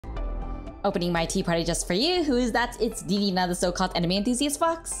Opening my tea party just for you. Who is that? It's Didi, now the so-called enemy enthusiast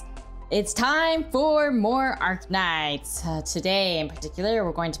fox. It's time for more Arknights. Today in particular,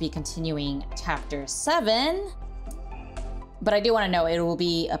 we're going to be continuing chapter 7. But I do want to know it will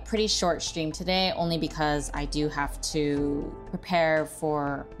be a pretty short stream today, only because I do have to prepare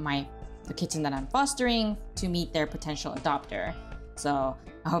for the kitten that I'm fostering to meet their potential adopter. So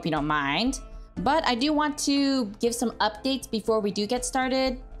I hope you don't mind. But I do want to give some updates before we do get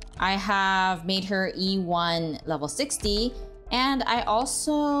started. I have made her E1 level 60, and I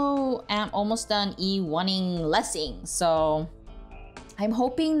also am almost done E1ing Lessing. So I'm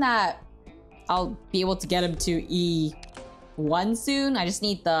hoping that I'll be able to get him to E1 soon. I just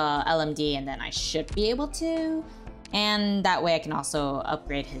need the LMD and then I should be able to. And that way I can also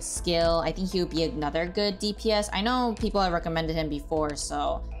upgrade his skill. I think he would be another good DPS. I know people have recommended him before,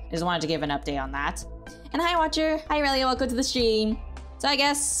 so I just wanted to give an update on that. And hi Watcher, hi Relia, welcome to the stream. So I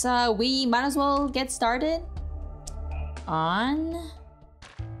guess we might as well get started on,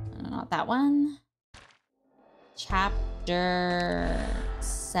 not that one, chapter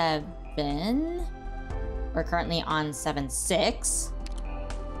 7. We're currently on 7.6.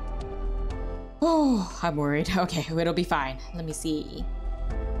 Oh, I'm worried. Okay, it'll be fine. Let me see.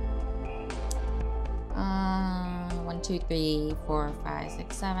 1, 2, 3, 4, 5,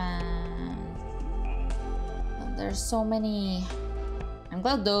 6, 7. There's so many. I'm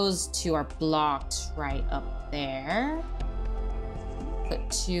glad those two are blocked right up there. Put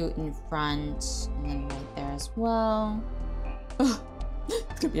 2 in front and then right there as well. Oh,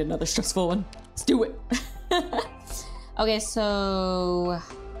 it's gonna be another stressful one. Let's do it. Okay, so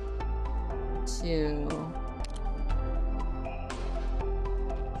 2.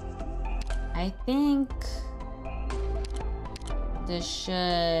 I think this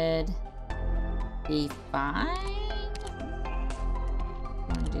should be fine.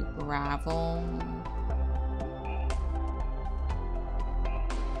 I'm gonna do gravel.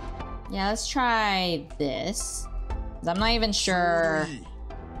 Yeah, let's try this. 'Cause I'm not even sure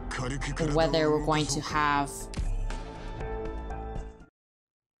whether we're going to have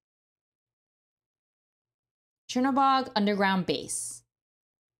Chernobog Underground Base,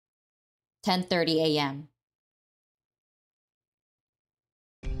 10:30 a.m.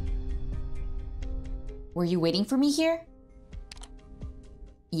 Were you waiting for me here?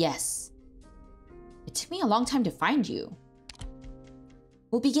 Yes. It took me a long time to find you.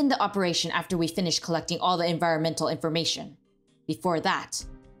 We'll begin the operation after we finish collecting all the environmental information. Before that,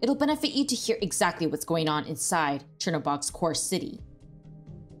 it'll benefit you to hear exactly what's going on inside Chernobog's core city.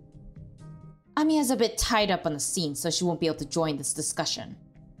 Amiya's a bit tied up on the scene, so she won't be able to join this discussion.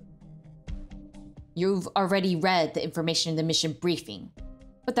 You've already read the information in the mission briefing,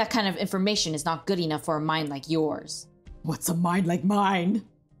 but that kind of information is not good enough for a mind like yours. What's a mind like mine?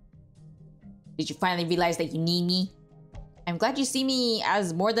 Did you finally realize that you need me? I'm glad you see me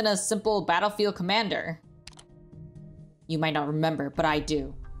as more than a simple battlefield commander. You might not remember, but I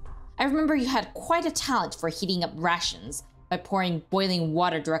do. I remember you had quite a talent for heating up rations by pouring boiling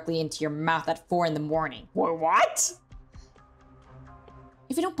water directly into your mouth at 4 in the morning. What?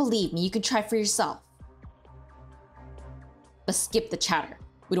 If you don't believe me, you can try for yourself. But skip the chatter.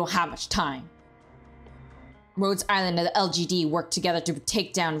 We don't have much time. Rhodes Island and the LGD worked together to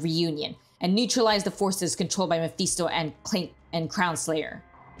take down Reunion and neutralize the forces controlled by Mephisto and Crown Slayer.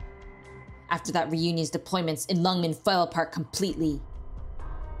 After that, Reunion's deployments in Lungmen fell apart completely.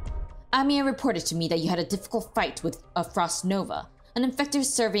 Amiya reported to me that you had a difficult fight with a Frost Nova, an infector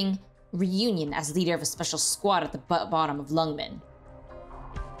serving Reunion as leader of a special squad at the bottom of Lungmen.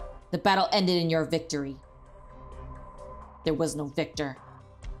 The battle ended in your victory. There was no victor.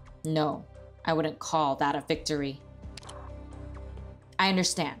 No, I wouldn't call that a victory. I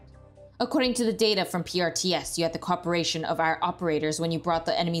understand. According to the data from PRTS, you had the cooperation of our operators when you brought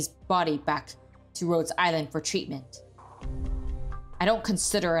the enemy's body back to Rhodes Island for treatment. I don't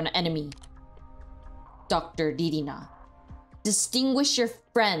consider an enemy, Dr. Didina. Distinguish your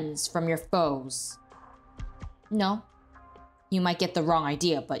friends from your foes. No, you might get the wrong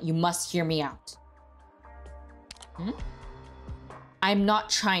idea, but you must hear me out. I'm not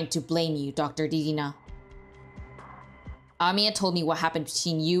trying to blame you, Dr. Didina. Amiya told me what happened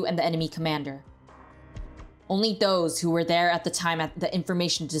between you and the enemy commander. Only those who were there at the time had the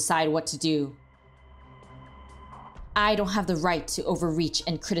information to decide what to do. I don't have the right to overreach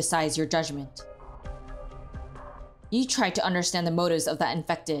and criticize your judgment. You tried to understand the motives of that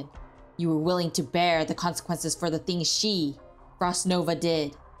infected. You were willing to bear the consequences for the things she, Frost Nova,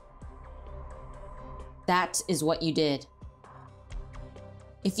 did. That is what you did.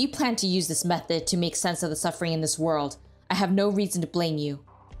 If you plan to use this method to make sense of the suffering in this world, I have no reason to blame you.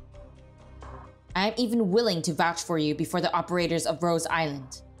 I am even willing to vouch for you before the operators of Rose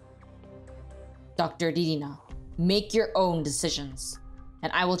Island. Dr. Didina, make your own decisions,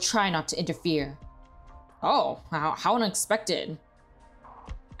 and I will try not to interfere. Oh, how unexpected.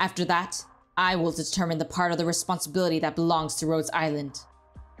 After that, I will determine the part of the responsibility that belongs to Rhodes Island.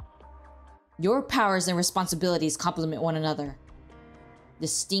 Your powers and responsibilities complement one another.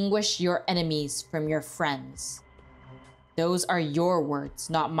 Distinguish your enemies from your friends. Those are your words,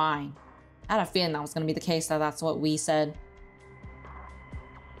 not mine. I had a feeling that was going to be the case, that's what we said.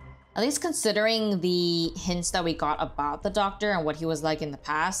 At least considering the hints that we got about the Doctor and what he was like in the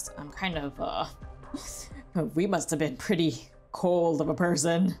past, I'm kind of, we must have been pretty cold of a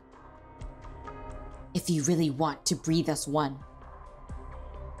person. If you really want to breathe as one.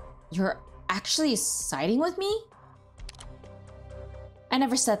 You're actually siding with me? I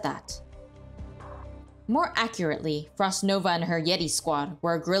never said that. More accurately, Frost Nova and her Yeti squad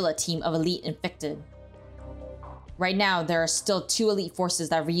were a guerrilla team of elite infected. Right now, there are still 2 elite forces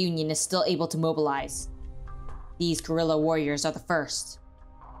that Reunion is still able to mobilize. These guerrilla warriors are the first.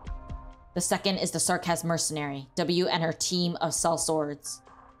 The second is the Sarkaz mercenary, W and her team of sellswords.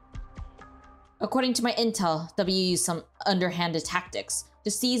 According to my intel, W used some underhanded tactics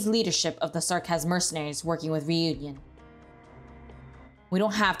to seize leadership of the Sarkaz mercenaries working with Reunion. We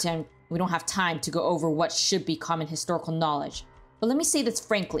don't have time to go over what should be common historical knowledge, but let me say this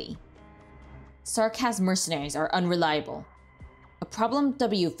frankly. Sarkaz mercenaries are unreliable, a problem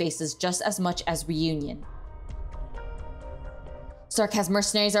W faces just as much as Reunion. Sarkaz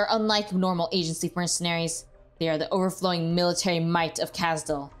mercenaries are unlike normal agency mercenaries. They are the overflowing military might of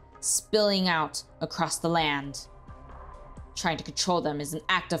Kazdal, spilling out across the land. Trying to control them is an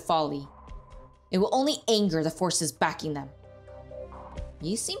act of folly. It will only anger the forces backing them.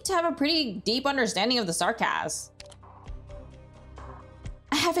 You seem to have a pretty deep understanding of the Sarkaz.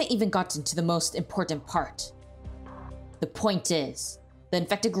 I haven't even gotten to the most important part. The point is, the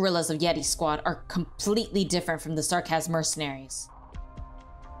infected guerrillas of Yeti Squad are completely different from the Sarkaz mercenaries.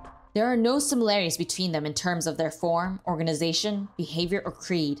 There are no similarities between them in terms of their form, organization, behavior, or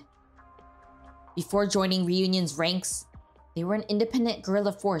creed. Before joining Reunion's ranks, they were an independent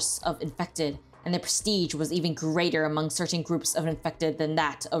guerrilla force of infected, and their prestige was even greater among certain groups of infected than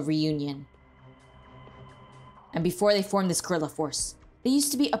that of Reunion. And before they formed this guerrilla force, they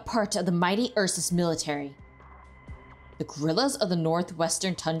used to be a part of the mighty Ursus military. The guerrillas of the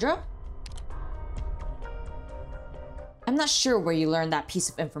northwestern tundra? I'm not sure where you learned that piece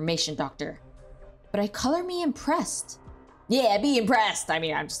of information, Doctor, but I color me impressed. Yeah, be impressed! I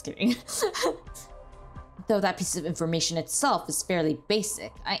mean, I'm just kidding. Though that piece of information itself is fairly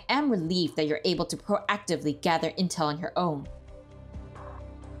basic, I am relieved that you're able to proactively gather intel on your own.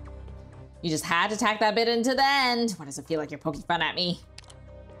 You just had to tack that bit into the end. Why does it feel like you're poking fun at me?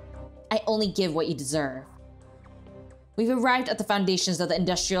 I only give what you deserve. We've arrived at the foundations of the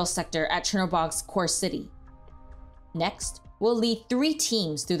industrial sector at Chernobog's core city. Next, we'll lead 3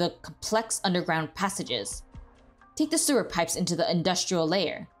 teams through the complex underground passages, take the sewer pipes into the industrial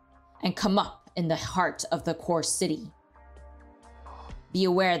layer, and come up in the heart of the core city. Be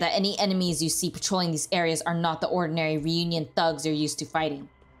aware that any enemies you see patrolling these areas are not the ordinary Reunion thugs you're used to fighting.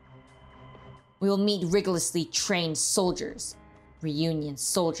 We will meet rigorously trained soldiers. Reunion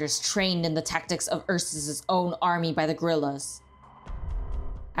soldiers trained in the tactics of Ursus's own army by the guerrillas.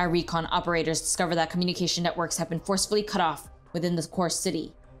 Our recon operators discover that communication networks have been forcefully cut off within the core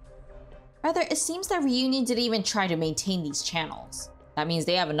city. Rather, it seems that Reunion didn't even try to maintain these channels. That means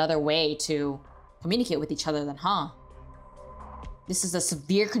they have another way to communicate with each other then, huh? This is a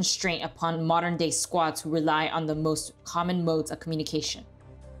severe constraint upon modern-day squads who rely on the most common modes of communication.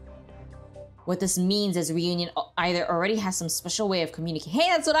 What this means is Reunion either already has some special way of communicating. Hey,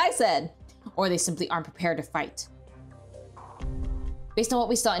 that's what I said! Or they simply aren't prepared to fight. Based on what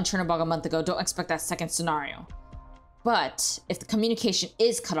we saw in Chernobog a month ago, don't expect that second scenario. But if the communication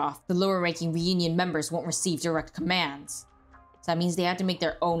is cut off, the lower-ranking Reunion members won't receive direct commands. So that means they have to make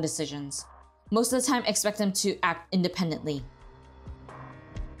their own decisions. Most of the time, expect them to act independently.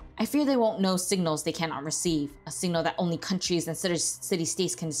 I fear they won't know signals they cannot receive, a signal that only countries and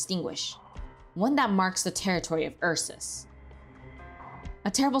city-states can distinguish. One that marks the territory of Ursus.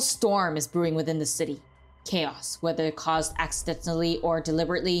 A terrible storm is brewing within the city. Chaos, whether caused accidentally or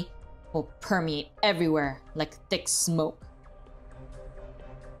deliberately, will permeate everywhere like thick smoke.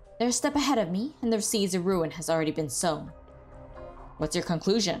 They're a step ahead of me, and their seeds of ruin has already been sown. What's your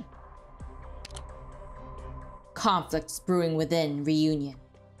conclusion? Conflicts brewing within Reunion.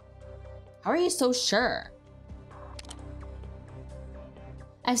 How are you so sure?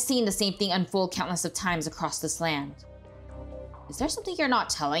 I've seen the same thing unfold countless of times across this land. Is there something you're not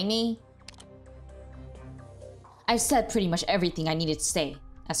telling me? I've said pretty much everything I needed to say.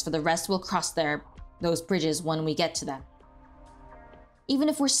 As for the rest, we'll cross those bridges when we get to them. Even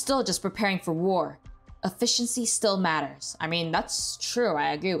if we're still just preparing for war, efficiency still matters. I mean, that's true,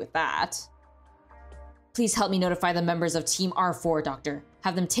 I agree with that. Please help me notify the members of Team R4, Doctor.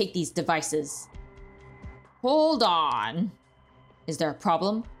 Have them take these devices. Hold on. Is there a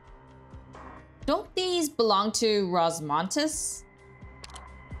problem? Don't these belong to Rosmontis?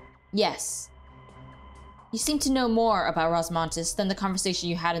 Yes. You seem to know more about Rosmontis than the conversation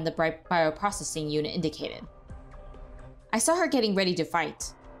you had in the bioprocessing unit indicated. I saw her getting ready to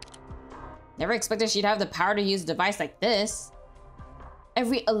fight. Never expected she'd have the power to use a device like this.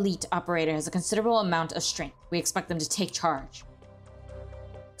 Every elite operator has a considerable amount of strength. We expect them to take charge.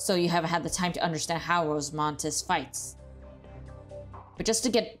 So you haven't had the time to understand how Rosmontis fights. But just to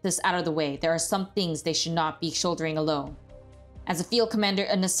get this out of the way, there are some things they should not be shouldering alone. As a field commander,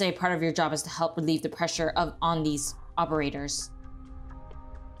 a necessary part of your job is to help relieve the pressure on these operators.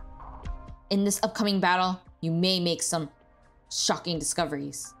 In this upcoming battle, you may make some shocking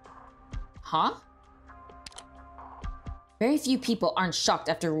discoveries. Huh? Very few people aren't shocked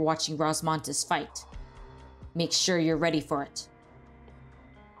after watching Rosmontis fight. Make sure you're ready for it.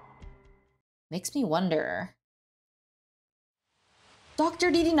 Makes me wonder.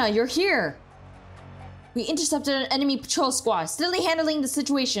 Dr. Didina, you're here! We intercepted an enemy patrol squad, steadily handling the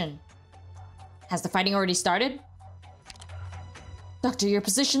situation. Has the fighting already started? Doctor, your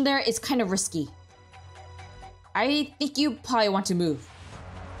position there is kind of risky. I think you probably want to move.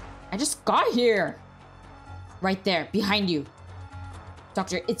 I just got here. Right there, behind you.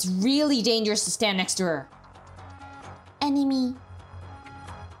 Doctor, it's really dangerous to stand next to her. Enemy.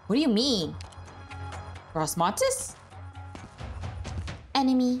 What do you mean? Rosmontis?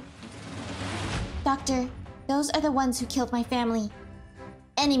 Enemy. Doctor, those are the ones who killed my family.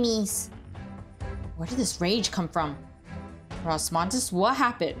 Enemies. Where did this rage come from? Rosmontis, what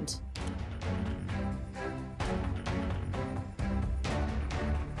happened?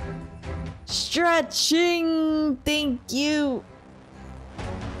 Stretching! Thank you!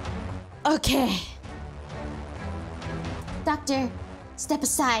 Okay. Doctor, step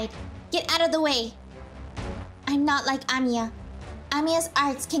aside. Get out of the way. I'm not like Amiya. Amiya's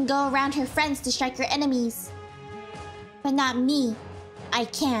arts can go around her friends to strike her enemies. But not me. I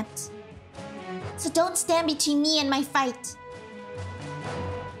can't. So don't stand between me and my fight.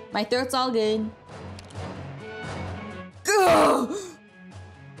 My throat's all good. Ugh!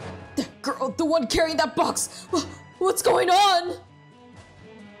 That girl, the one carrying that box! What's going on?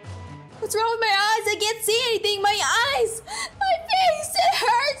 What's wrong with my eyes? I can't see anything! My eyes! My face! It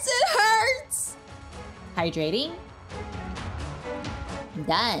hurts! It hurts! Hydrating?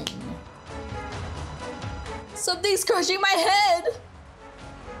 Done. Something's crushing my head!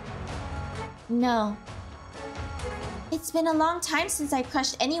 No. It's been a long time since I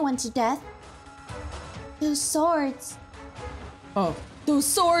crushed anyone to death. Those swords. Oh, those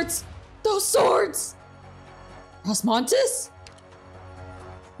swords! Those swords! Rosmontis?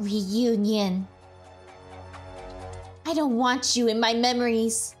 Reunion. I don't want you in my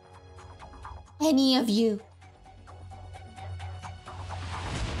memories. Any of you.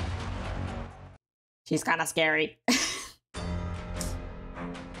 She's kind of scary.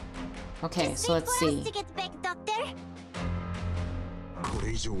 Okay, so let's see. To get back, Doctor. I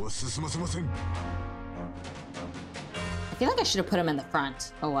feel like I should have put him in the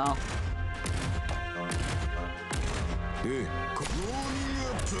front. Oh well. I'm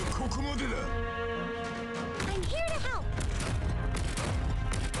here to help.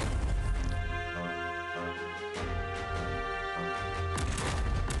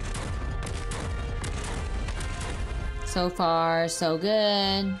 So far, so good. I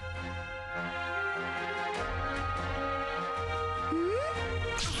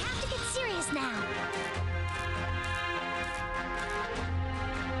have to get serious now.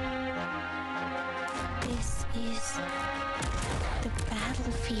 This is the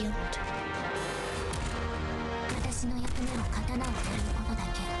battlefield.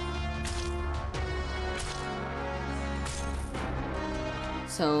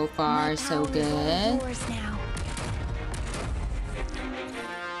 So far, so good. Now.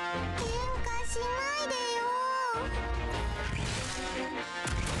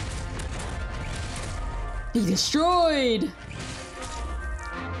 Be destroyed!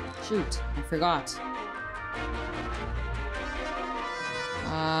 Shoot, I forgot.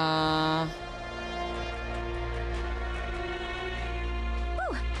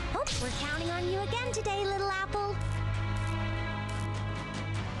 Ooh, hope we're counting on you again today, little apple.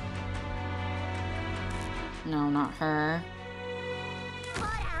 No, not her.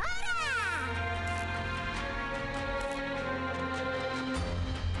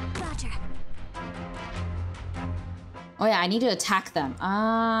 Oh yeah, I need to attack them.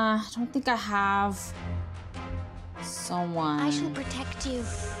 I don't think I have someone. I shall protect you.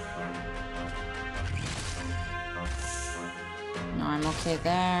 No, I'm okay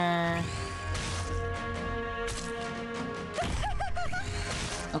there.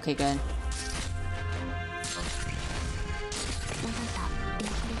 Okay, good.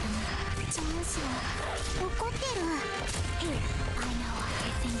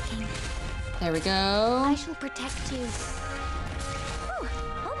 There we go. I shall protect you. Ooh,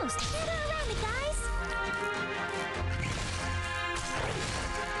 almost get around it, guys.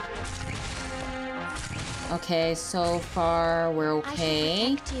 Okay, so far we're okay.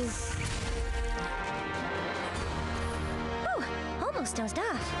 I shall protect you. Ooh, almost dozed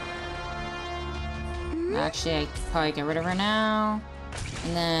off. Actually, I could probably get rid of her now.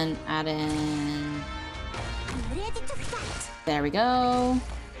 And then add in... I'm ready to fight. There we go.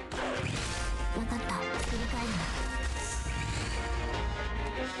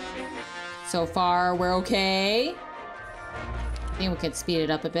 So far, we're okay. I think we could speed it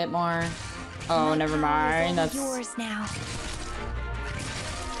up a bit more. Oh, never mind. That's yours now.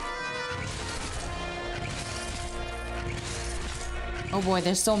 Oh boy,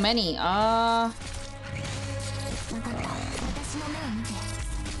 there's so many.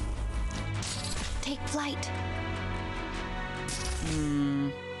 Take flight.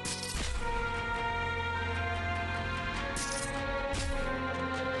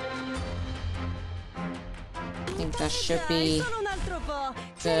 I think that should be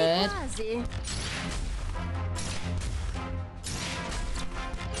good.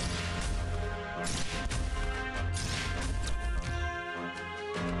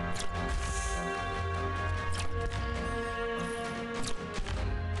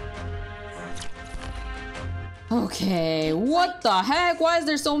 Okay, what the heck? Why is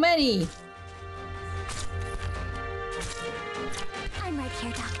there so many? I'm right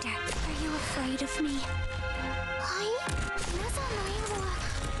here, Doctor. Are you afraid of me?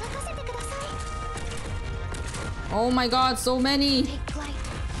 Oh my god, so many! Take flight.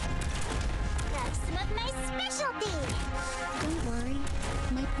 That's not my specialty. Don't worry,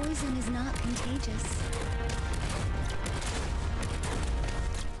 my poison is not contagious.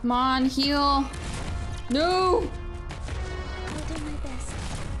 Come on, heal! No! I'll do my best.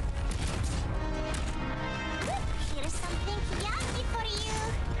 Here's something yummy for you.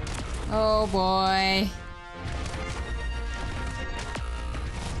 Oh boy.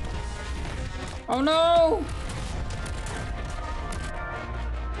 Oh no!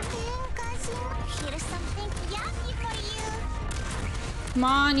 Here's something yummy for you. Come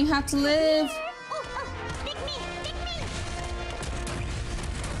on, you have to live! Oh, pick me, pick me.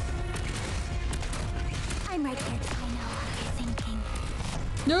 I'm right here. I know what you're thinking.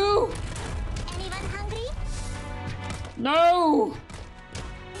 No! Anyone hungry? No!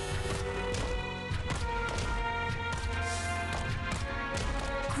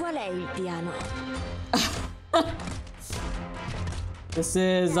 Qual è il piano? This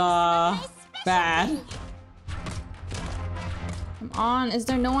is, bad. Come on, is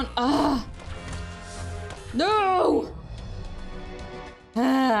there no one? No!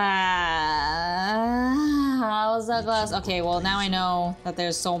 I was so close. Okay, well now I know that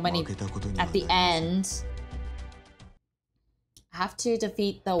there's so many at the end. I have to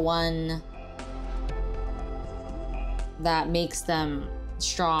defeat the one that makes them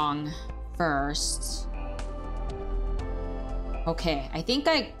strong first. Okay, I think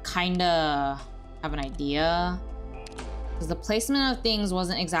I kinda have an idea. Because the placement of things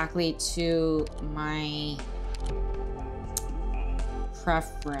wasn't exactly to my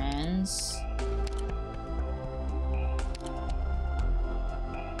preference.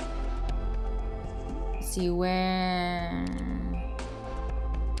 Let's see where...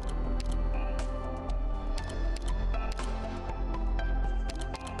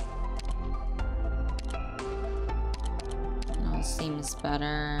 No, seems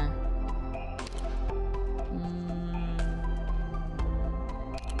better.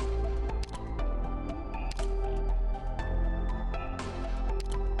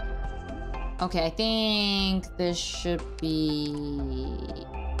 Okay, I think this should be...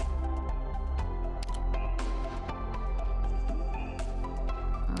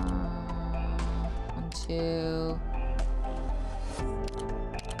 1, 2...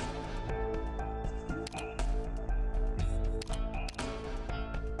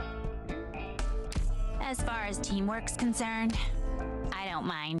 As far as teamwork's concerned, I don't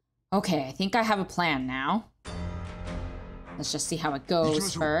mind. Okay, I think I have a plan now. Let's just see how it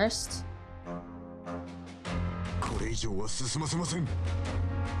goes first.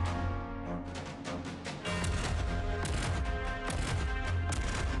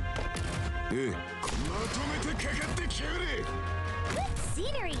 Good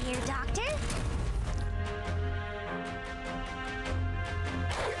scenery here, Doctor.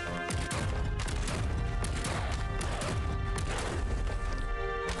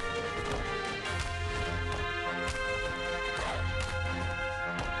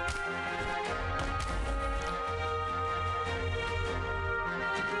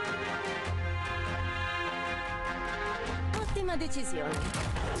 Ottima decisione.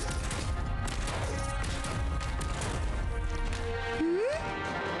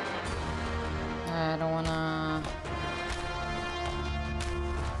 I don't wanna...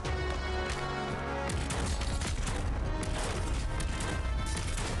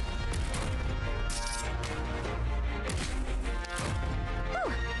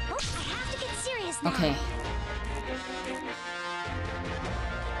 I have to get serious now. Okay.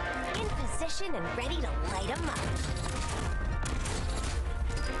 In position and ready to light 'em up.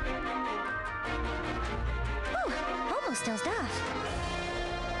 Almost dozed off.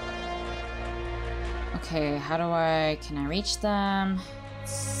 Okay, how do I... Can I reach them?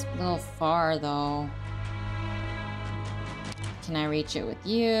 It's a little far, though. Can I reach it with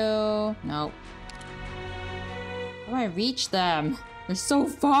you? Nope. How do I reach them? They're so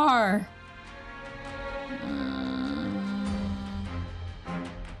far!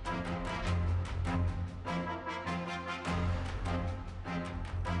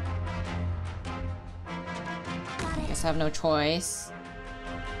 I guess I have no choice.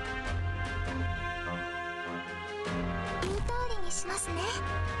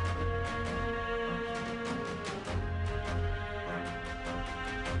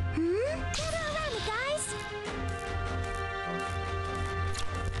 Gather around me, guys.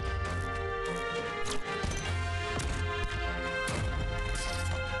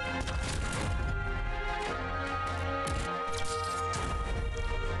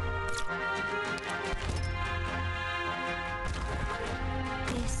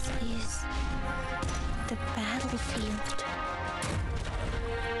 This is the battlefield.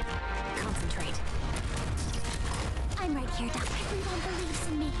 Concentrate. I'm right here, Doc. Everyone believes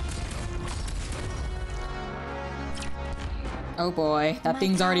in me. Oh boy, that My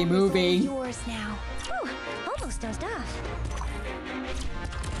thing's already power is all moving. yours now. Whew, almost dozed off.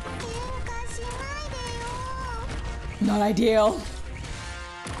 Not ideal.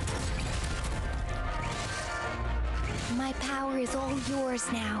 My power is all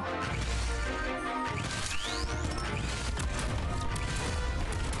yours now.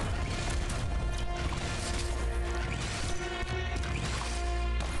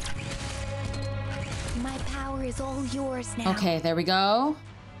 My power is all yours now. Okay, there we go.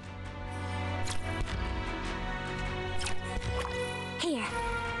 Here.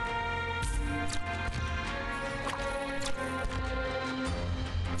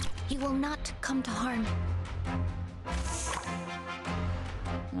 You will not come to harm.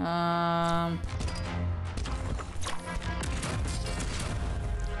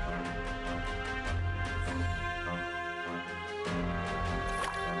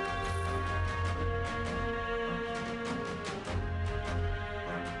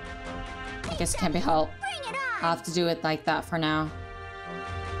 I guess it can't be helped. Bring it on! I'll have to do it like that for now.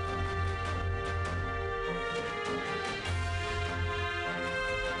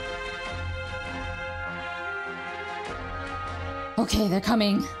 Okay, they're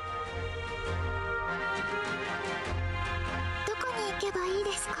coming.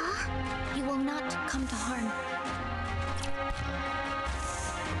 You will not come to harm.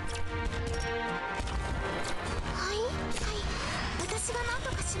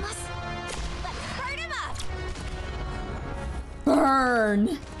 Let's burn him up!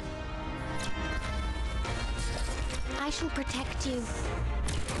 Burn! I shall protect you.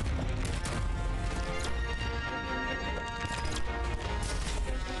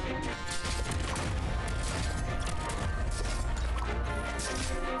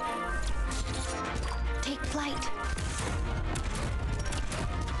 Take flight.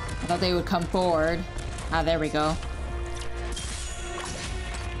 I thought they would come forward. Ah, there we go.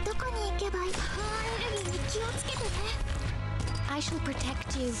 I shall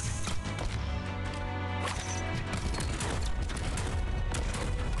protect you.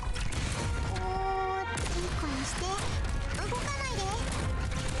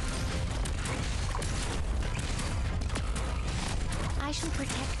 I shall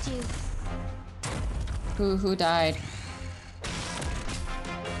protect you. Who died?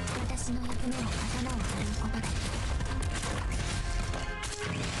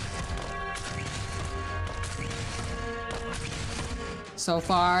 So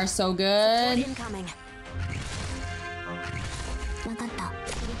far, so good. Incoming.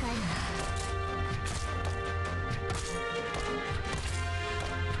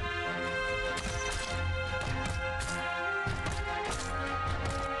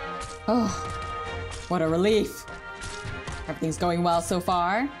 Oh, what a relief. Everything's going well so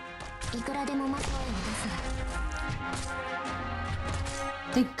far.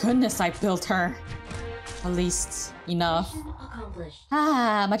 Thank goodness I built her. At least enough.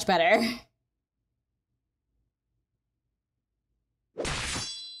 Ah, much better.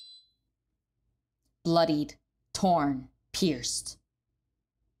 Bloodied, torn, pierced.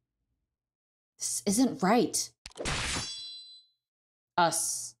 This isn't right.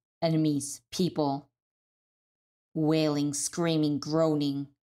 Us, enemies, people. Wailing, screaming, groaning.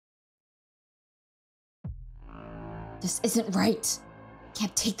 This isn't right.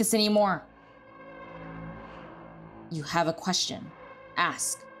 Can't take this anymore. You have a question.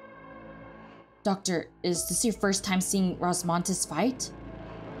 Ask. Doctor, is this your first time seeing Rosmontis fight?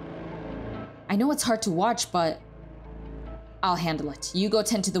 I know it's hard to watch, but I'll handle it. You go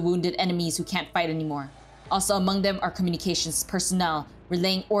tend to the wounded enemies who can't fight anymore. Also among them are communications personnel,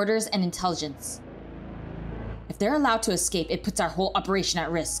 relaying orders and intelligence. If they're allowed to escape, it puts our whole operation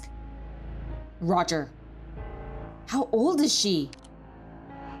at risk. Roger. How old is she?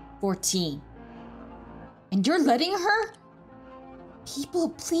 14. And you're letting her? People,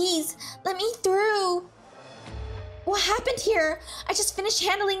 please, let me through. What happened here? I just finished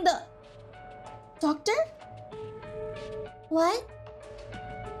handling the... Doctor? What?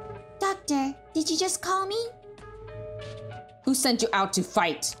 Doctor, did you just call me? Who sent you out to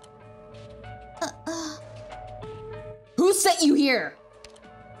fight? Who sent you here?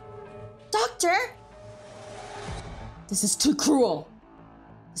 Doctor? This is too cruel.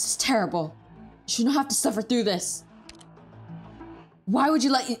 This is terrible. You shouldn't have to suffer through this. Why would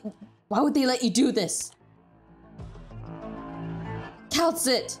they let you do this?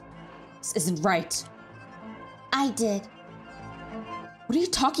 Calcit! This isn't right. I did. What are you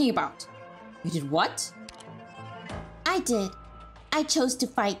talking about? You did what? I did. I chose to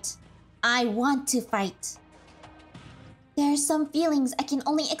fight. I want to fight. There are some feelings I can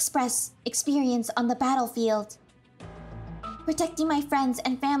only experience on the battlefield. Protecting my friends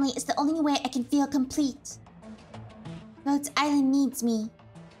and family is the only way I can feel complete. Rhodes Island needs me.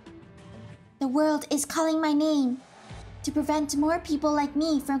 The world is calling my name to prevent more people like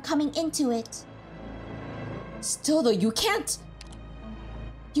me from coming into it. Still though, you can't.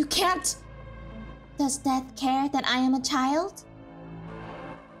 You can't. Does death care that I am a child?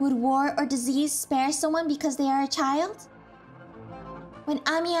 Would war or disease spare someone because they are a child? When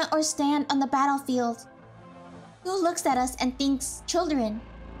Amiya or stand on the battlefield, who looks at us and thinks children?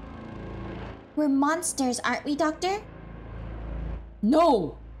 We're monsters, aren't we, Doctor?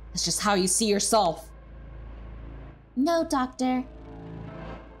 No! That's just how you see yourself. No, Doctor.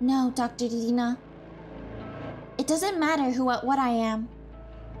 No, Dr. Didina. It doesn't matter what I am.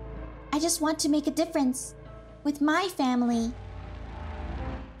 I just want to make a difference with my family.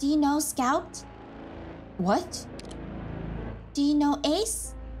 Do you know Scout? What? Do you know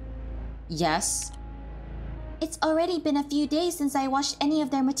Ace? Yes. It's already been a few days since I watched any of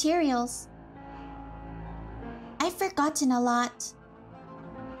their materials. I've forgotten a lot.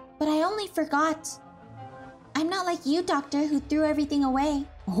 But I only forgot. I'm not like you, Doctor, who threw everything away.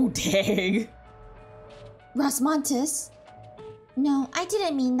 Oh, dang. Rosmontis? No, I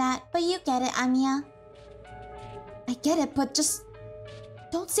didn't mean that, but you get it, Amiya. I get it, but just...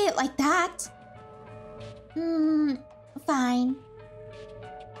 don't say it like that. Fine.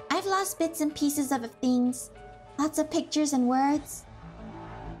 I've lost bits and pieces of things. Lots of pictures and words.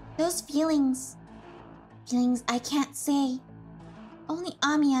 Those feelings. Feelings I can't say. Only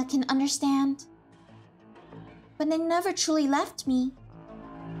Amiya can understand. But they never truly left me.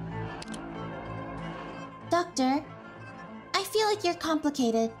 Doctor, I feel like you're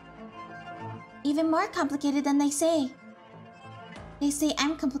complicated. Even more complicated than they say. They say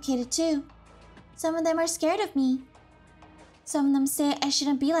I'm complicated too. Some of them are scared of me. Some of them say I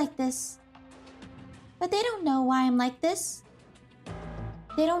shouldn't be like this. But they don't know why I'm like this.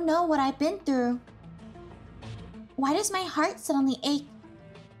 They don't know what I've been through. Why does my heart suddenly ache?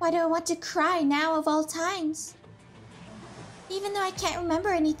 Why do I want to cry now of all times? Even though I can't remember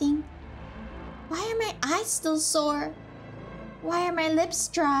anything. Why are my eyes still sore? Why are my lips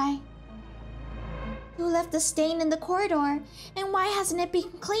dry? Who left the stain in the corridor? And why hasn't it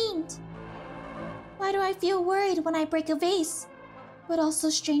been cleaned? Why do I feel worried when I break a vase, but also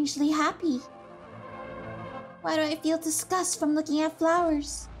strangely happy? Why do I feel disgust from looking at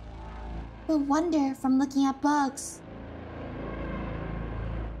flowers, but wonder from looking at bugs?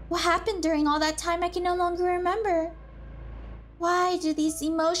 What happened during all that time I can no longer remember? Why do these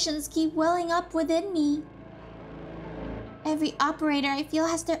emotions keep welling up within me? Every operator I feel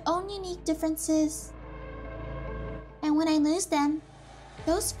has their own unique differences. And when I lose them,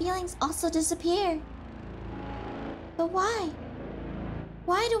 those feelings also disappear. But why?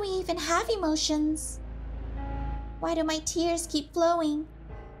 Why do we even have emotions? Why do my tears keep flowing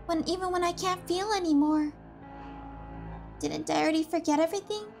even when I can't feel anymore? Didn't I already forget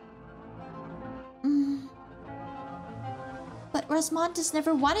everything? But Rosmontis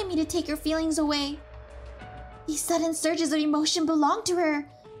never wanted me to take her feelings away. These sudden surges of emotion belong to her,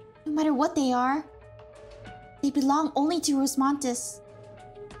 no matter what they are. They belong only to Rosmontis.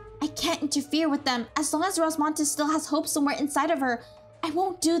 I can't interfere with them. As long as Rosmontis still has hope somewhere inside of her, I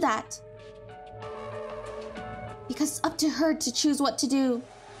won't do that. Because it's up to her to choose what to do.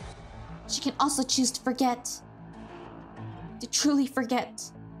 She can also choose to forget. To truly forget.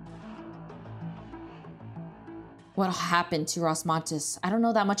 What happened to Rosmontis? I don't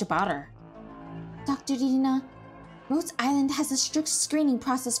know that much about her. Dr. Dina, Rhodes Island has a strict screening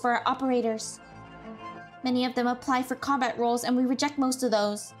process for our operators. Many of them apply for combat roles and we reject most of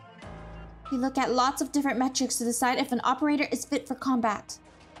those. We look at lots of different metrics to decide if an operator is fit for combat.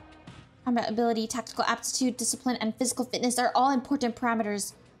 Combat ability, tactical aptitude, discipline, and physical fitness are all important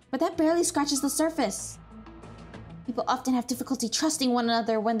parameters, but that barely scratches the surface. People often have difficulty trusting one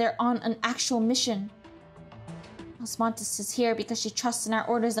another when they're on an actual mission. Rosmontis is here because she trusts in our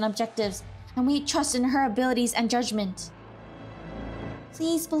orders and objectives, and we trust in her abilities and judgment.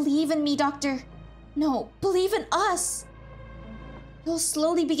 Please believe in me, Doctor. No, believe in us. You'll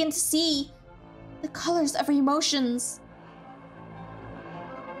slowly begin to see the colors of her emotions.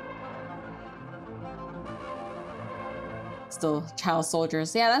 Still child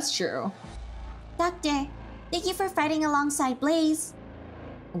soldiers. Yeah, that's true. Doctor, thank you for fighting alongside Blaze.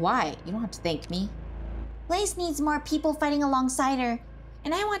 Why? You don't have to thank me. Blaze needs more people fighting alongside her,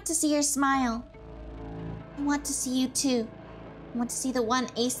 and I want to see her smile. I want to see you too. I want to see the one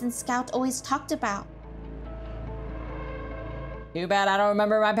Ace and Scout always talked about. Too bad I don't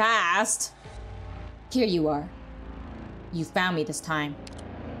remember my past. Here you are. You found me this time.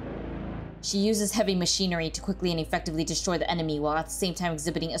 She uses heavy machinery to quickly and effectively destroy the enemy while at the same time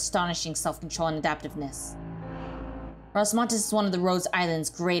exhibiting astonishing self-control and adaptiveness. Rosmontis is one of the Rhodes Island's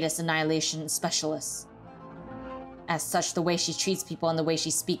greatest annihilation specialists. As such, the way she treats people and the way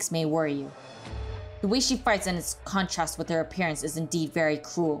she speaks may worry you. The way she fights and its contrast with her appearance is indeed very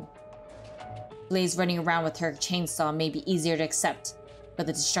cruel. Blaze running around with her chainsaw may be easier to accept, but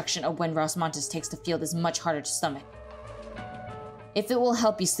the destruction of when Rosmontis takes the field is much harder to stomach. If it will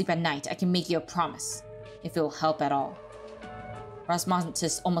help you sleep at night, I can make you a promise. If it will help at all.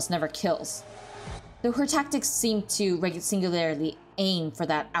 Rosmontis almost never kills, though her tactics seem to singularly aim for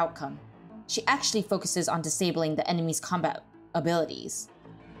that outcome. She actually focuses on disabling the enemy's combat abilities.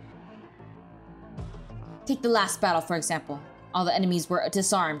 Take the last battle, for example. All the enemies were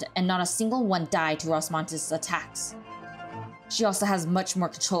disarmed, and not a single one died to Rosmontis' attacks. She also has much more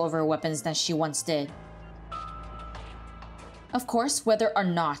control over her weapons than she once did. Of course, whether or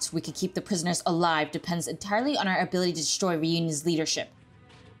not we can keep the prisoners alive depends entirely on our ability to destroy Reunion's leadership.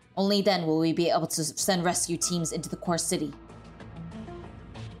 Only then will we be able to send rescue teams into the core city.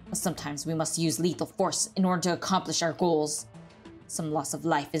 But sometimes we must use lethal force in order to accomplish our goals. Some loss of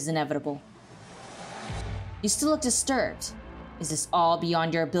life is inevitable. You still look disturbed. Is this all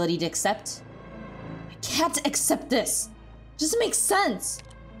beyond your ability to accept? I can't accept this. It doesn't make sense.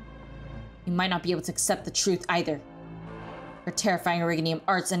 You might not be able to accept the truth either. Her terrifying Originium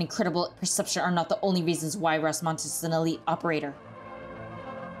arts and incredible perception are not the only reasons why Rosmontis is an elite operator.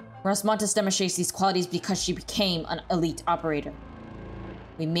 Rosmontis demonstrates these qualities because she became an elite operator.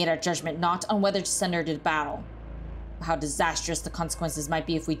 We made our judgment not on whether to send her to battle, but how disastrous the consequences might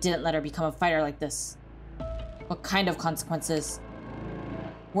be if we didn't let her become a fighter like this. What kind of consequences?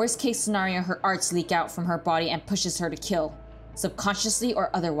 Worst case scenario, her arts leak out from her body and pushes her to kill, subconsciously or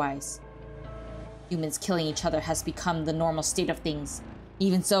otherwise. Humans killing each other has become the normal state of things.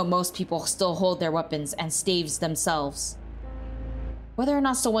 Even so, most people still hold their weapons and staves themselves. Whether or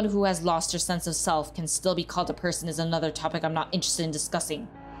not someone who has lost her sense of self can still be called a person is another topic I'm not interested in discussing.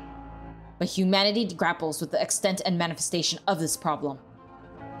 But humanity grapples with the extent and manifestation of this problem.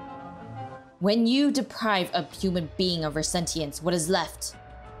 When you deprive a human being of her sentience, what is left?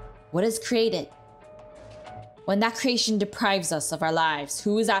 What is created? When that creation deprives us of our lives,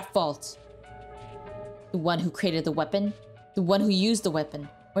 who is at fault? The one who created the weapon? The one who used the weapon?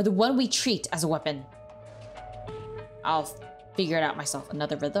 Or the one we treat as a weapon? I'll figure it out myself.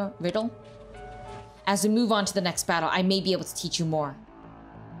 Another riddle? As we move on to the next battle, I may be able to teach you more.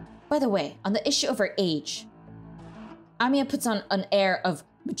 By the way, on the issue of her age, Amiya puts on an air of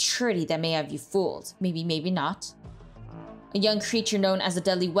maturity that may have you fooled. Maybe, maybe not. A young creature known as a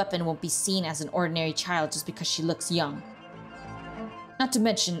deadly weapon won't be seen as an ordinary child just because she looks young. Not to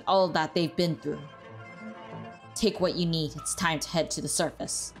mention all that they've been through. Take what you need. It's time to head to the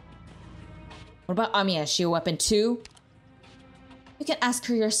surface. What about Amiya? Is she a weapon too? You can ask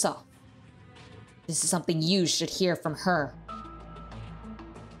her yourself. This is something you should hear from her.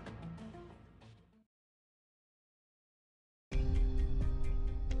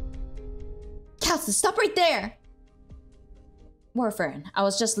 Calcis, stop right there! Warfarin, I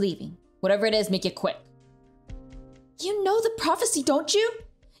was just leaving. Whatever it is, make it quick. You know the prophecy, don't you?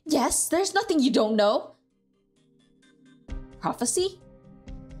 Yes, there's nothing you don't know. Prophecy?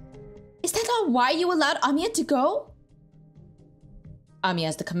 Is that not why you allowed Amiya to go? Amiya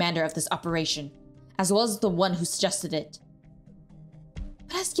is the commander of this operation, as well as the one who suggested it.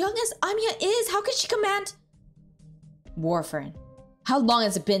 But as young as Amiya is, how can she command? Warfarin, how long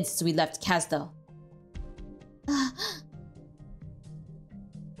has it been since we left Kazdel?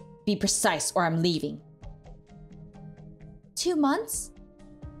 Be precise or I'm leaving. 2 months?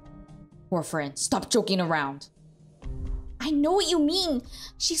 Warfarin, stop joking around. I know what you mean.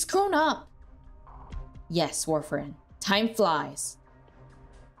 She's grown up. Yes, Warfarin. Time flies.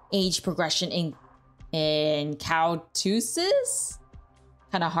 Age progression in Kautusis?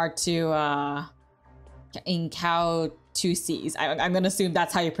 Kind of hard to, in Kautusis. I'm gonna assume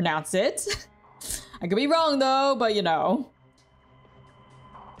that's how you pronounce it. I could be wrong though, but you know.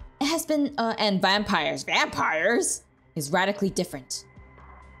 It has been, And vampires. Vampires? Is radically different.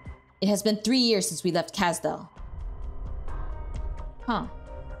 It has been 3 years since we left Kazdel. Huh.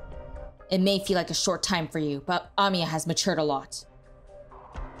 It may feel like a short time for you, but Amiya has matured a lot.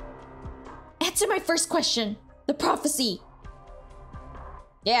 Answer my first question. The prophecy.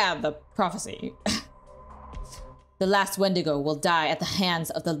 Yeah, the prophecy. The last Wendigo will die at the hands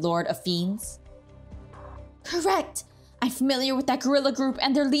of the Lord of Fiends. Correct. I'm familiar with that guerrilla group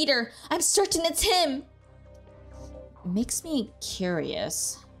and their leader. I'm certain it's him. Makes me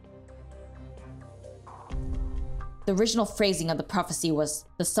curious. The original phrasing of the prophecy was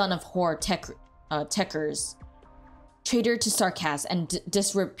the son of Hor Tekers, traitor to Sarkaz and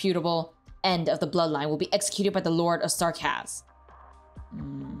disreputable end of the bloodline, will be executed by the Lord of Sarkaz.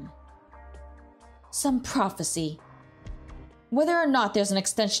 Some prophecy. Whether or not there's an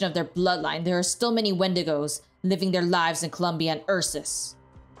extension of their bloodline, there are still many Wendigos living their lives in Columbia and Ursus.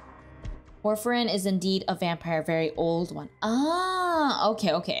 Warfarin is indeed a vampire, very old one. Ah,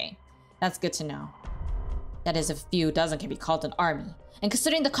 okay. That's good to know. That is, if a few dozen can be called an army. And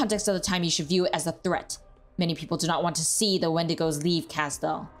considering the context of the time, you should view it as a threat. Many people do not want to see the Wendigos leave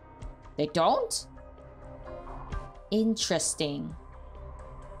Kazdel. They don't? Interesting.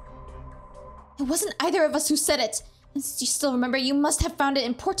 It wasn't either of us who said it. And since you still remember, you must have found it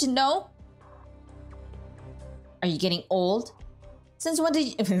important, no? Are you getting old? Since when did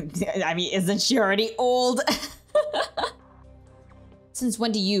you... I mean, isn't she already old? Since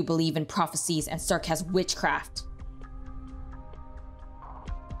when do you believe in prophecies and Sarkaz witchcraft?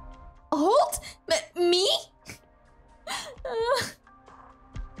 Old? Me?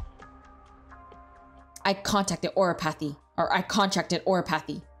 I contracted Oropathy.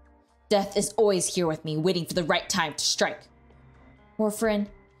 Death is always here with me, waiting for the right time to strike. Warfarin,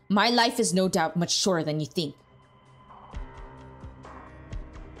 my life is no doubt much shorter than you think.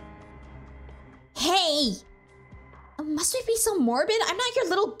 Hey! Must we be so morbid? I'm not your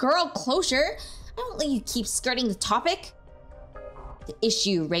little girl, Closure. I won't let you keep skirting the topic. The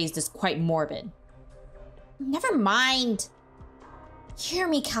issue raised is quite morbid. Never mind. Hear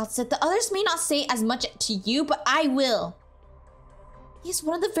me, Calcit. The others may not say as much to you, but I will. He is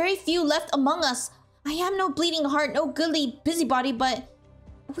one of the very few left among us. I am no bleeding heart, no goodly busybody, but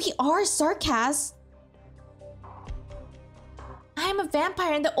we are Sarkaz. I am a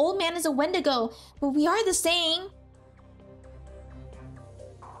vampire and the old man is a Wendigo, but we are the same.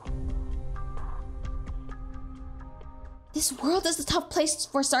 This world is a tough place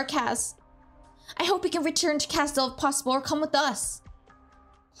for Sarkaz. I hope he can return to Kazdel if possible or come with us.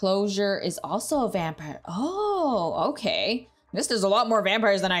 Closure is also a vampire. Oh, okay. There's a lot more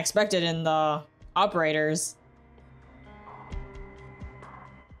vampires than I expected in the operators.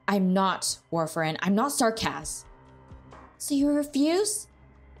 I'm not Warfarin. I'm not Sarkaz. So you refuse?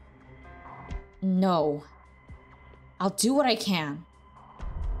 No. I'll do what I can.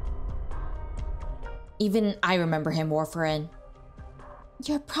 Even I remember him, Warfarin.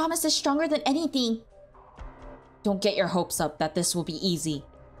 Your promise is stronger than anything. Don't get your hopes up that this will be easy.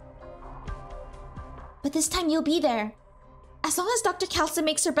 But this time you'll be there. As long as Dr. Calcit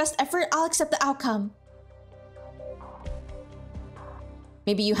makes her best effort, I'll accept the outcome.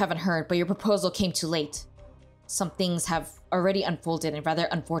 Maybe you haven't heard, but your proposal came too late. Some things have already unfolded, and rather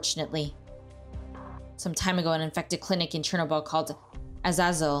unfortunately. Some time ago, an infected clinic in Chernobyl called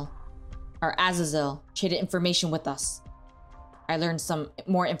Azazel traded information with us. I learned some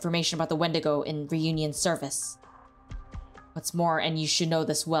more information about the Wendigo in reunion service. What's more, and you should know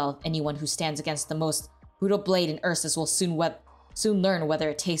this well, anyone who stands against the most brutal blade in Ursus will soon learn whether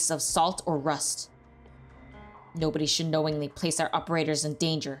it tastes of salt or rust. Nobody should knowingly place our operators in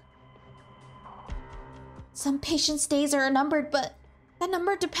danger. Some patients' days are numbered, but that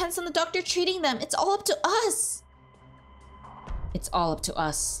number depends on the doctor treating them. It's all up to us. It's all up to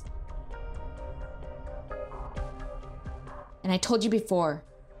us. And I told you before,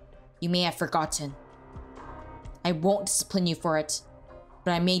 you may have forgotten. I won't discipline you for it,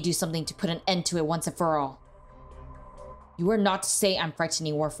 but I may do something to put an end to it once and for all. You are not to say I'm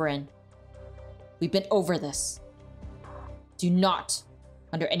frightening Warfarin. We've been over this. Do not,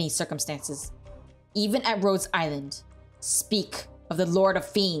 under any circumstances, even at Rhodes Island, speak of the Lord of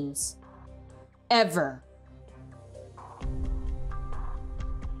Fiends. Ever.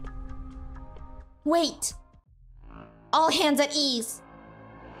 Wait! All hands at ease.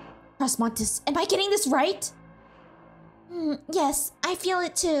 Rasmontis, am I getting this right? Yes, I feel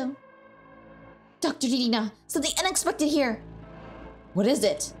it too. Dr. Didina, something unexpected here. What is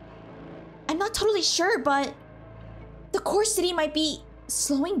it? I'm not totally sure, but the core city might be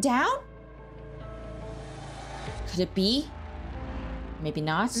slowing down? Could it be? Maybe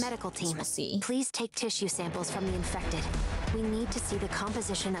not. Medical team, we'll see. Please take tissue samples from the infected. We need to see the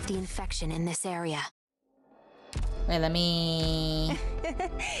composition of the infection in this area. Wait, let me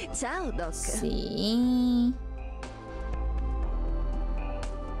Ciao, Doc. see.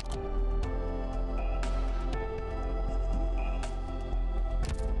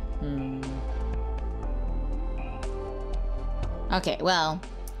 Okay, well,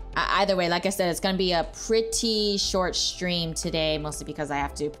 either way, like I said, it's gonna be a pretty short stream today, mostly because I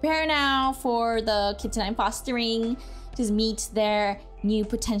have to prepare now for the kitten I'm fostering to meet their new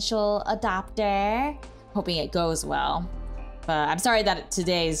potential adopter. Hoping it goes well. But I'm sorry that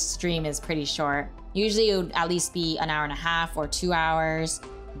today's stream is pretty short. Usually it would at least be an hour and a half or 2 hours,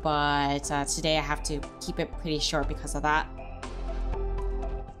 but today I have to keep it pretty short because of that.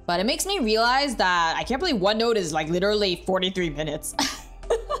 But it makes me realize that I can't believe OneNote is like literally 43 minutes.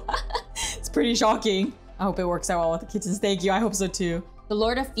 It's pretty shocking. I hope it works out well with the kittens. Thank you, I hope so too. The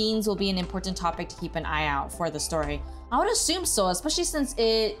Lord of Fiends will be an important topic to keep an eye out for the story. I would assume so, especially since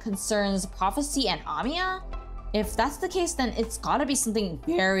it concerns Prophecy and Amiya. If that's the case, then it's gotta be something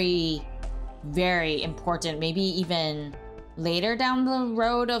very, very important. Maybe even later down the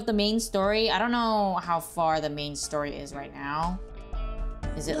road of the main story. I don't know how far the main story is right now.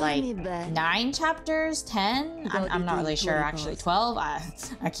 Is it like 9 chapters, 10? I'm not really sure, actually. 12?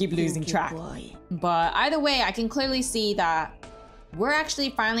 I keep losing track. But either way, I can clearly see that we're actually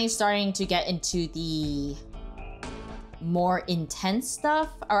finally starting to get into the more intense stuff,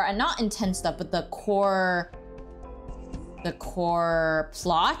 or not intense stuff, but the core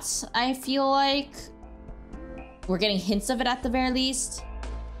plot. I feel like we're getting hints of it at the very least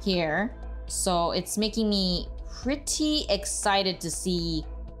here, so it's making me pretty excited to see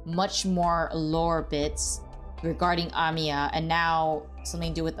much more lore bits regarding Amiya, and now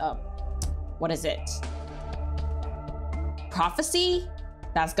something to do with what is it? Prophecy?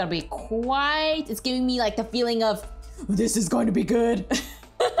 That's gonna be it's giving me like the feeling of this is going to be good.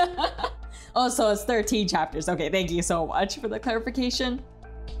 Oh, so it's 13 chapters. Okay, thank you so much for the clarification.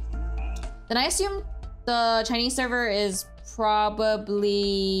 Then I assume the Chinese server is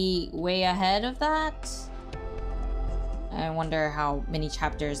probably way ahead of that. I wonder how many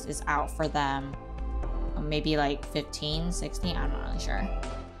chapters is out for them. Maybe like 15, 16, I'm not really sure.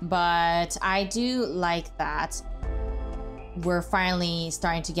 But I do like that we're finally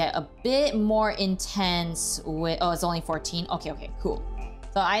starting to get a bit more intense with, oh, it's only 14. Okay, cool.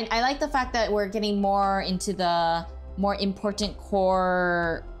 So I like the fact that we're getting more into the more important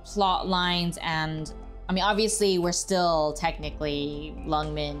core plot lines, and I mean, obviously we're still technically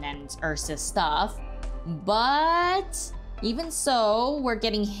Lungmin and Ursus stuff, but even so, we're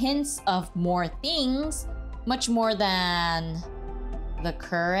getting hints of more things, much more than the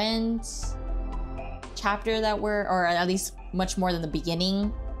current chapter that or at least much more than the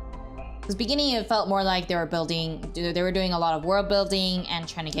beginning. Because beginning, it felt more like they were doing a lot of world building and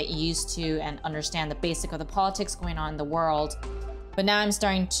trying to get used to and understand the basic of the politics going on in the world. But now I'm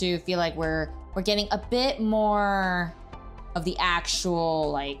starting to feel like we're getting a bit more of the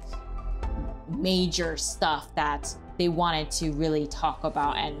actual like major stuff that they wanted to really talk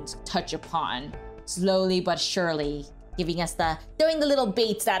about and touch upon, slowly but surely, giving us throwing the little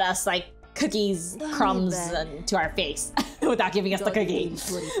baits at us, like cookies crumbs to our face without giving us the cookie.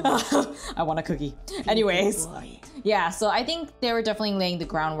 I want a cookie. Anyways, yeah, so I think they were definitely laying the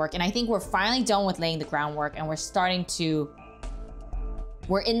groundwork, and I think we're finally done with laying the groundwork, and we're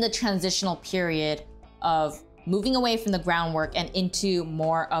in the transitional period of moving away from the groundwork and into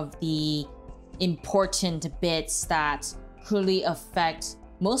more of the important bits that clearly affect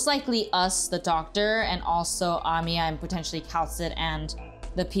most likely us, the Doctor, and also Amiya and potentially Calcid and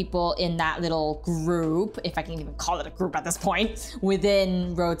the people in that little group, if I can even call it a group at this point,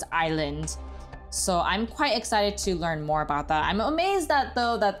 within Rhodes Island. So I'm quite excited to learn more about that. I'm amazed that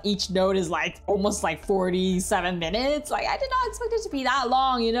though that each note is like almost like 47 minutes. Like I did not expect it to be that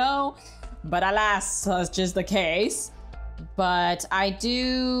long, you know? But alas, that's just the case. But I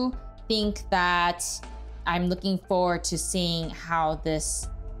do think that I'm looking forward to seeing how this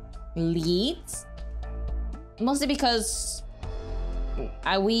leads. Mostly because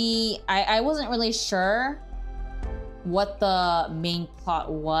I wasn't really sure what the main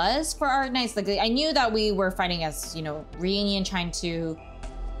plot was for Arknights. Like I knew that we were fighting as, you know, Reunion, trying to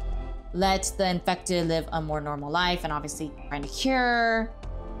let the infected live a more normal life and obviously trying to cure.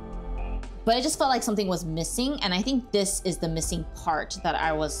 But it just felt like something was missing, and I think this is the missing part that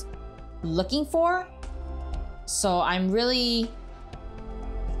I was looking for. So I'm really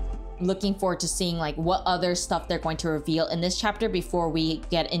looking forward to seeing like what other stuff they're going to reveal in this chapter before we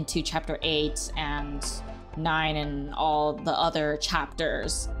get into chapter 8 and 9 and all the other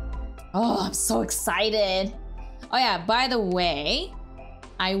chapters. Oh, I'm so excited. Oh yeah, by the way,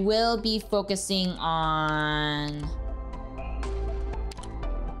 I will be focusing on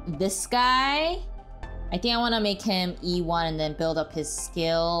this guy. I think I want to make him E1 and then build up his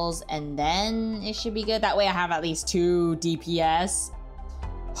skills, and then it should be good. That way I have at least 2 DPS.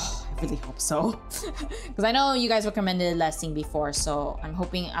 I really hope so. Because I know you guys recommended Lessing before, so I'm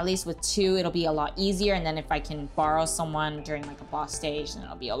hoping at least with 2 it'll be a lot easier, and then if I can borrow someone during like a boss stage, then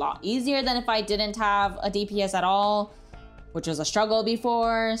it'll be a lot easier than if I didn't have a DPS at all, which was a struggle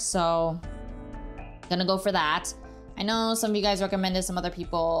before. So gonna go for that. I know some of you guys recommended some other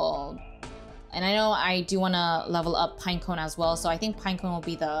people, and I know I do want to level up Pinecone as well, so I think Pinecone will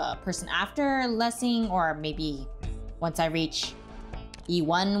be the person after Lessing, or maybe once I reach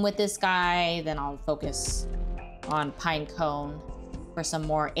E1 with this guy, then I'll focus on Pinecone for some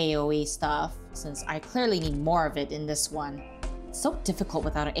more AoE stuff, since I clearly need more of it in this one. It's so difficult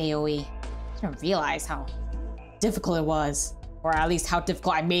without an AoE. I didn't realize how difficult it was, or at least how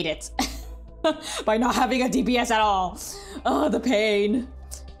difficult I made it by not having a DPS at all. Oh, the pain.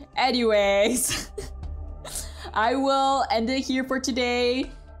 Anyways, I will end it here for today.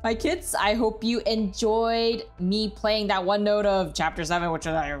 My kids, I hope you enjoyed me playing that one note of chapter 7, which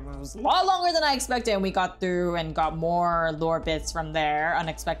was a lot longer than I expected, and we got through and got more lore bits from there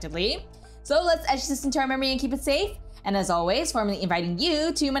unexpectedly. So let's etch this into our memory and keep it safe. And as always, formally inviting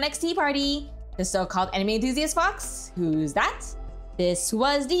you to my next tea party, the so-called anime enthusiast fox. Who's that? This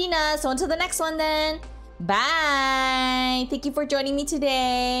was Dina, so until the next one then. Bye! Thank you for joining me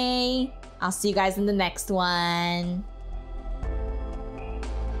today. I'll see you guys in the next one.